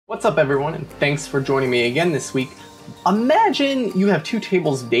What's up everyone, and thanks for joining me again this week. Imagine you have two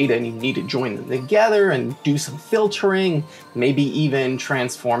tables of data and you need to join them together and do some filtering, maybe even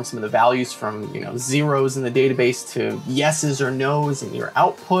transform some of the values from zeros in the database to yeses or nos in your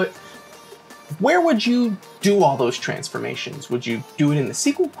output. Where would you do all those transformations? Would you do it in the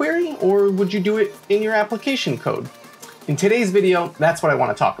SQL query or would you do it in your application code? In today's video, that's what I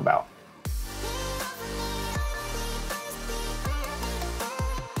want to talk about.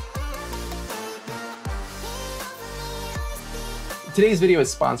 Today's video is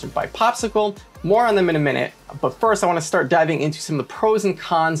sponsored by Popsicle. More on them in a minute, but first I want to start diving into some of the pros and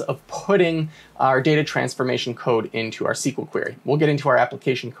cons of putting our data transformation code into our SQL query. We'll get into our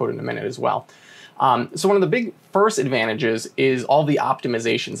application code in a minute as well. So one of the big first advantages is all the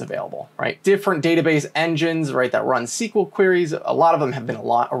optimizations available, right? Different database engines, right, that run SQL queries. A lot of them have been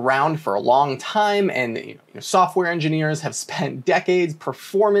around for a long time, and software engineers have spent decades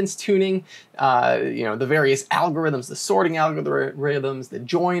performance tuning, the various algorithms, the sorting algorithms, the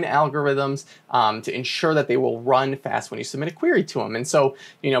join algorithms, to ensure that they will run fast when you submit a query to them. And so,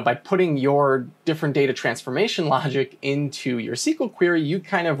 by putting your different data transformation logic into your SQL query, you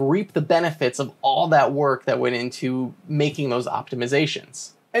kind of reap the benefits of all that work that went into making those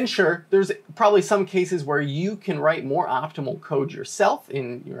optimizations. And sure, there's probably some cases where you can write more optimal code yourself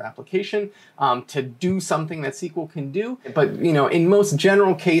in your application to do something that SQL can do. But in most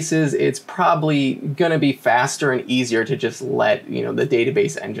general cases, it's probably going to be faster and easier to just let the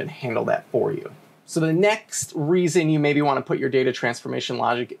database engine handle that for you. So the next reason you maybe want to put your data transformation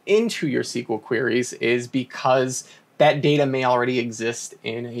logic into your SQL queries is because that data may already exist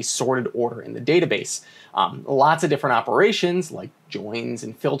in a sorted order in the database. Lots of different operations like joins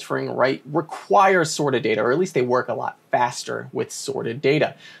and filtering, right, require sorted data, or at least they work a lot faster with sorted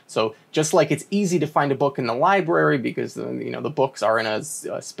data. So just like it's easy to find a book in the library because the books are in a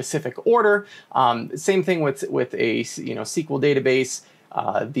specific order, same thing with a SQL database.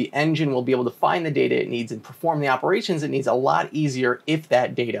 The engine will be able to find the data it needs and perform the operations it needs a lot easier if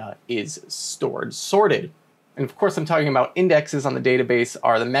that data is stored sorted. And of course, I'm talking about indexes on the database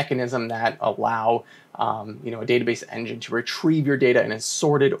are the mechanism that allow a database engine to retrieve your data in a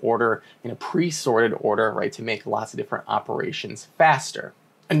sorted order, in a pre-sorted order, right, to make lots of different operations faster.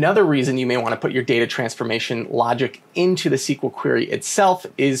 Another reason you may want to put your data transformation logic into the SQL query itself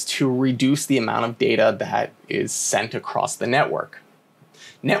is to reduce the amount of data that is sent across the network.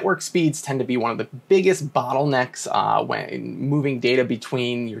 Network speeds tend to be one of the biggest bottlenecks when moving data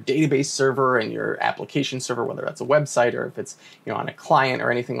between your database server and your application server, whether that's a website or if it's on a client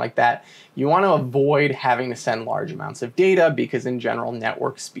or anything like that. You want to avoid having to send large amounts of data because in general,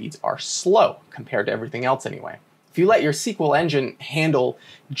 network speeds are slow compared to everything else anyway. If you let your SQL engine handle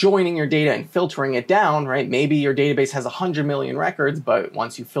joining your data and filtering it down, right? Maybe your database has 100 million records, but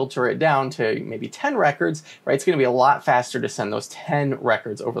once you filter it down to maybe 10 records, right, it's going to be a lot faster to send those 10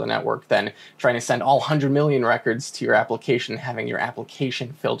 records over the network than trying to send all 100 million records to your application and having your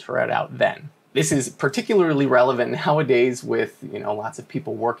application filter it out then. This is particularly relevant nowadays with lots of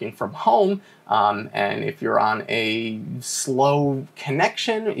people working from home, and if you're on a slow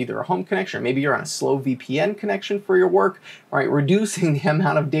connection, either a home connection or maybe you're on a slow VPN connection for your work, right? Reducing the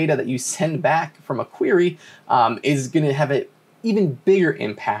amount of data that you send back from a query is going to have an even bigger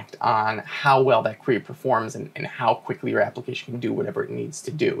impact on how well that query performs and how quickly your application can do whatever it needs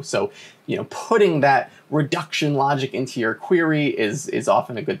to do. So, putting that reduction logic into your query is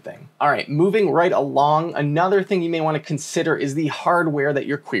often a good thing. All right, moving right along, another thing you may want to consider is the hardware that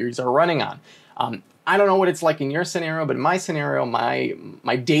your queries are running on. I don't know what it's like in your scenario, but in my scenario, my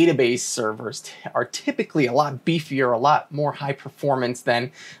database servers are typically a lot beefier, a lot more high performance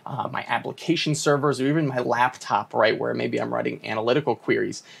than my application servers or even my laptop, right, where maybe I'm writing analytical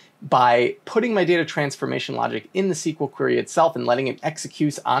queries. By putting my data transformation logic in the SQL query itself and letting it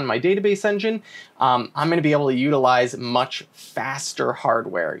execute on my database engine, I'm going to be able to utilize much faster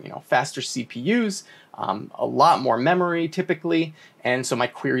hardware, faster CPUs, a lot more memory typically, and so my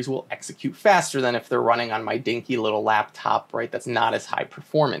queries will execute faster than if they're running on my dinky little laptop, right, that's not as high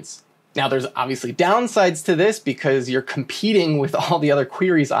performance. Now, there's obviously downsides to this because you're competing with all the other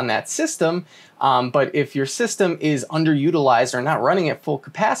queries on that system, but if your system is underutilized or not running at full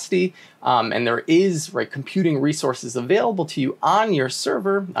capacity, and there is computing resources available to you on your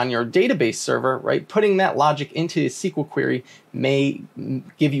server, on your database server, right, putting that logic into a SQL query may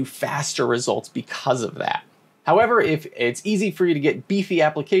give you faster results because of that. However, if it's easy for you to get beefy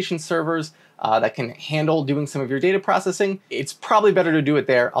application servers that can handle doing some of your data processing, it's probably better to do it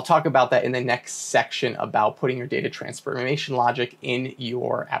there. I'll talk about that in the next section about putting your data transformation logic in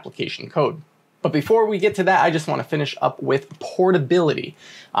your application code. But before we get to that, I just want to finish up with portability.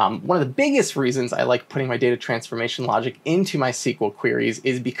 One of the biggest reasons I like putting my data transformation logic into my SQL queries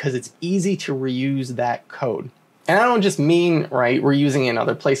is because it's easy to reuse that code. And I don't just mean, right, reusing it in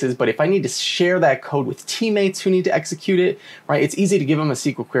other places, but if I need to share that code with teammates who need to execute it, right, it's easy to give them a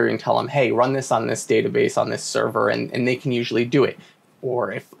SQL query and tell them, hey, run this on this database, on this server, and they can usually do it.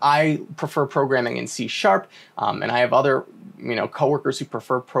 Or if I prefer programming in C#, and I have other coworkers who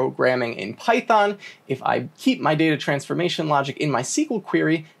prefer programming in Python, if I keep my data transformation logic in my SQL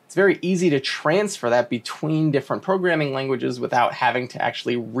query, it's very easy to transfer that between different programming languages without having to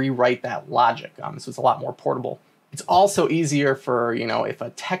actually rewrite that logic. So it's a lot more portable. It's also easier for, if a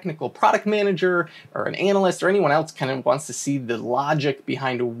technical product manager or an analyst or anyone else kind of wants to see the logic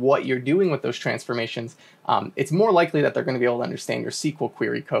behind what you're doing with those transformations, it's more likely that they're going to be able to understand your SQL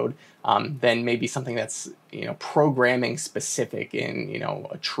query code than maybe something that's, programming specific in,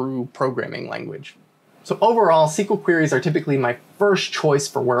 a true programming language. So overall, SQL queries are typically my first choice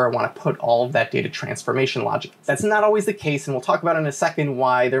for where I want to put all of that data transformation logic. That's not always the case, and we'll talk about in a second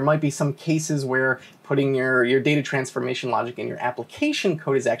why there might be some cases where putting your data transformation logic in your application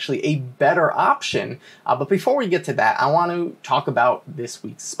code is actually a better option. But before we get to that, I want to talk about this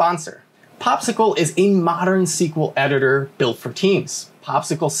week's sponsor. Popsicle is a modern SQL editor built for teams.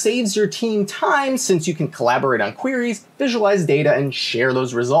 Popsicle saves your team time since you can collaborate on queries, visualize data, and share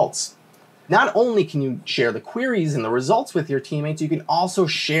those results. Not only can you share the queries and the results with your teammates, you can also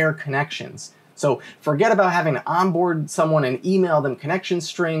share connections. So forget about having to onboard someone and email them connection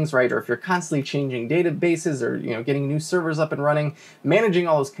strings, right? Or if you're constantly changing databases or getting new servers up and running, managing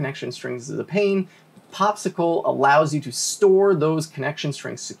all those connection strings is a pain. Popsicle allows you to store those connection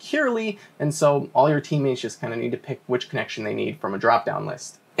strings securely, and so all your teammates just kind of need to pick which connection they need from a drop-down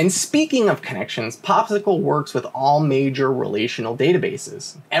list. And speaking of connections, Popsicle works with all major relational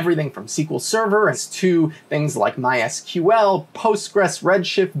databases. Everything from SQL Server to things like MySQL, Postgres,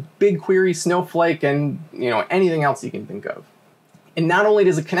 Redshift, BigQuery, Snowflake, and anything else you can think of. And not only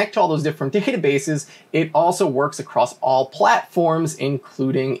does it connect to all those different databases, it also works across all platforms,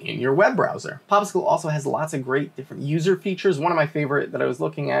 including in your web browser. Popsicle also has lots of great different user features. One of my favorite that I was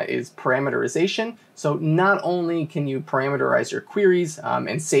looking at is parameterization. So not only can you parameterize your queries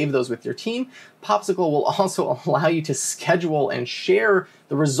and save those with your team, Popsicle will also allow you to schedule and share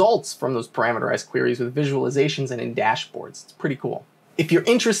the results from those parameterized queries with visualizations and in dashboards. It's pretty cool. If you're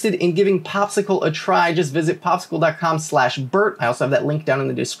interested in giving Popsicle a try, just visit popsicle.com/Bert. I also have that link down in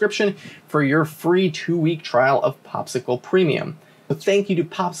the description for your free 2-week trial of Popsicle Premium. So thank you to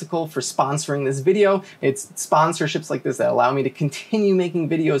Popsicle for sponsoring this video. It's sponsorships like this that allow me to continue making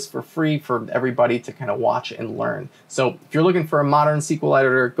videos for free for everybody to kind of watch and learn. So if you're looking for a modern SQL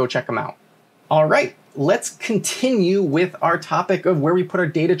editor, go check them out. All right, let's continue with our topic of where we put our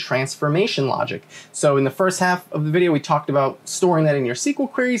data transformation logic. So in the first half of the video, we talked about storing that in your SQL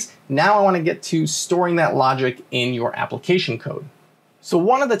queries. Now I want to get to storing that logic in your application code. So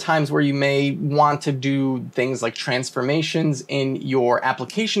one of the times where you may want to do things like transformations in your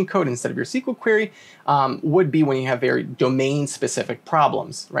application code instead of your SQL query would be when you have very domain-specific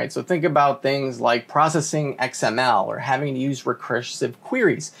problems, right? So think about things like processing XML or having to use recursive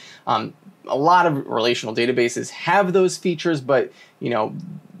queries. A lot of relational databases have those features, but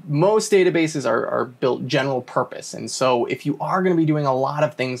most databases are built general purpose. And so if you are going to be doing a lot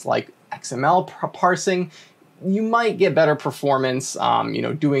of things like XML parsing, you might get better performance,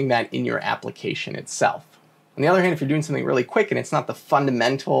 doing that in your application itself. On the other hand, if you're doing something really quick and it's not the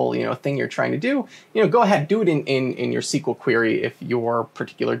fundamental, thing you're trying to do, go ahead, do it in your SQL query if your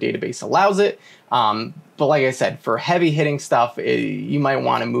particular database allows it. But like I said, for heavy hitting stuff, you might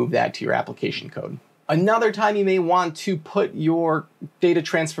want to move that to your application code. Another time you may want to put your data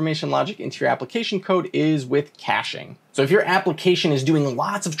transformation logic into your application code is with caching. So if your application is doing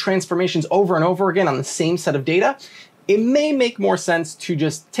lots of transformations over and over again on the same set of data, it may make more sense to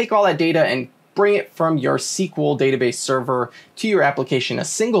just take all that data and bring it from your SQL database server to your application a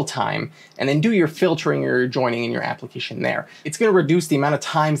single time, and then do your filtering or your joining in your application there. It's going to reduce the amount of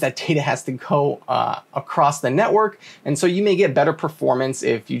times that data has to go across the network, and so you may get better performance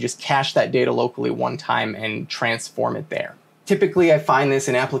if you just cache that data locally one time and transform it there. Typically, I find this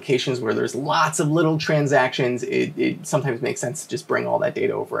in applications where there's lots of little transactions. It sometimes makes sense to just bring all that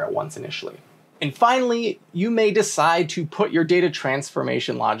data over at once initially. And finally, you may decide to put your data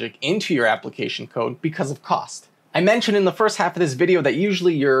transformation logic into your application code because of cost. I mentioned in the first half of this video that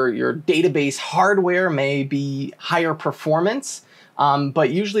usually your database hardware may be higher performance,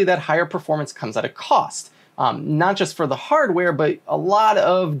 but usually that higher performance comes at a cost. not just for the hardware, but a lot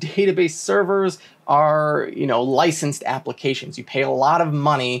of database servers are, licensed applications. You pay a lot of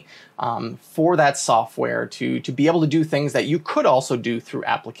money for that software to be able to do things that you could also do through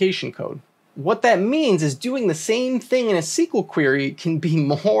application code. What that means is doing the same thing in a SQL query can be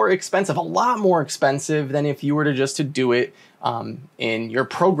more expensive, a lot more expensive than if you were to just do it in your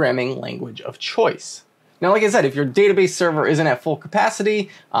programming language of choice. Now, like I said, if your database server isn't at full capacity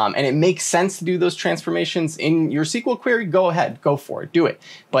and it makes sense to do those transformations in your SQL query, go ahead, go for it, do it.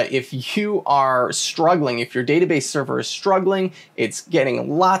 But if you are struggling, if your database server is struggling, it's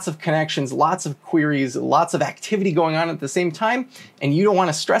getting lots of connections, lots of queries, lots of activity going on at the same time, and you don't want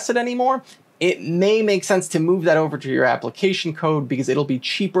to stress it anymore, it may make sense to move that over to your application code because it'll be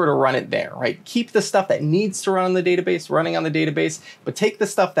cheaper to run it there, right? Keep the stuff that needs to run on the database running on the database, but take the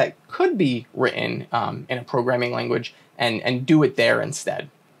stuff that could be written in a programming language and do it there instead.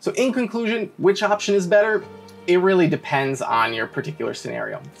 So in conclusion, which option is better? It really depends on your particular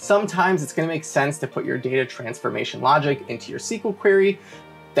scenario. Sometimes it's going to make sense to put your data transformation logic into your SQL query.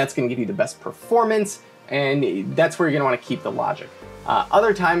 That's going to give you the best performance, and that's where you're going to want to keep the logic.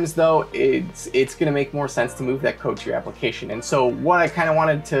 Other times, though, it's going to make more sense to move that code to your application. And so what I kind of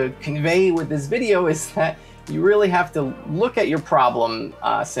wanted to convey with this video is that you really have to look at your problem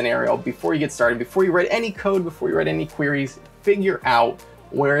scenario before you get started, before you write any code, before you write any queries, figure out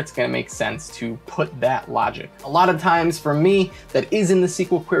where it's going to make sense to put that logic. A lot of times for me, that is in the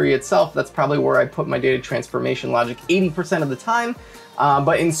SQL query itself. That's probably where I put my data transformation logic 80% of the time.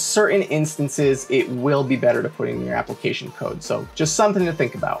 But in certain instances, it will be better to put in your application code. So just something to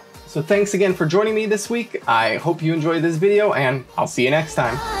think about. So thanks again for joining me this week. I hope you enjoyed this video, and I'll see you next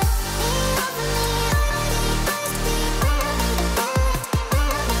time.